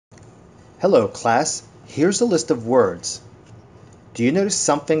Hello class, here's a list of words. Do you notice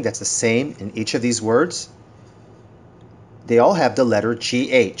something that's the same in each of these words? They all have the letter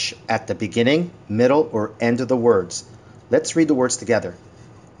GH at the beginning, middle, or end of the words. Let's read the words together.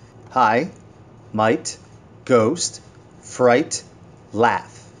 Hi, might, ghost, fright,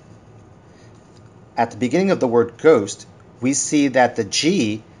 laugh. At the beginning of the word ghost, we see that the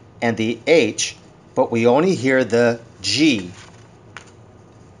G and the H, but we only hear the G.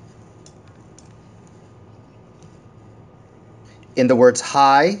 In the words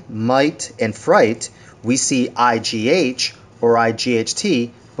high, might, and fright, we see IGH or IGHT,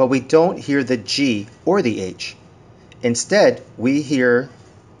 but we don't hear the G or the H. Instead, we hear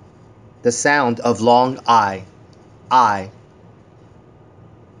the sound of long I, I.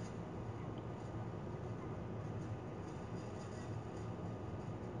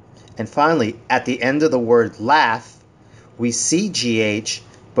 And finally, at the end of the word laugh, we see GH,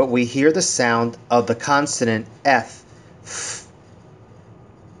 but we hear the sound of the consonant F, F.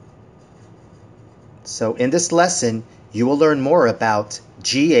 So in this lesson, you will learn more about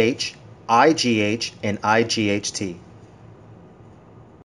GH, IGH, and IGHT.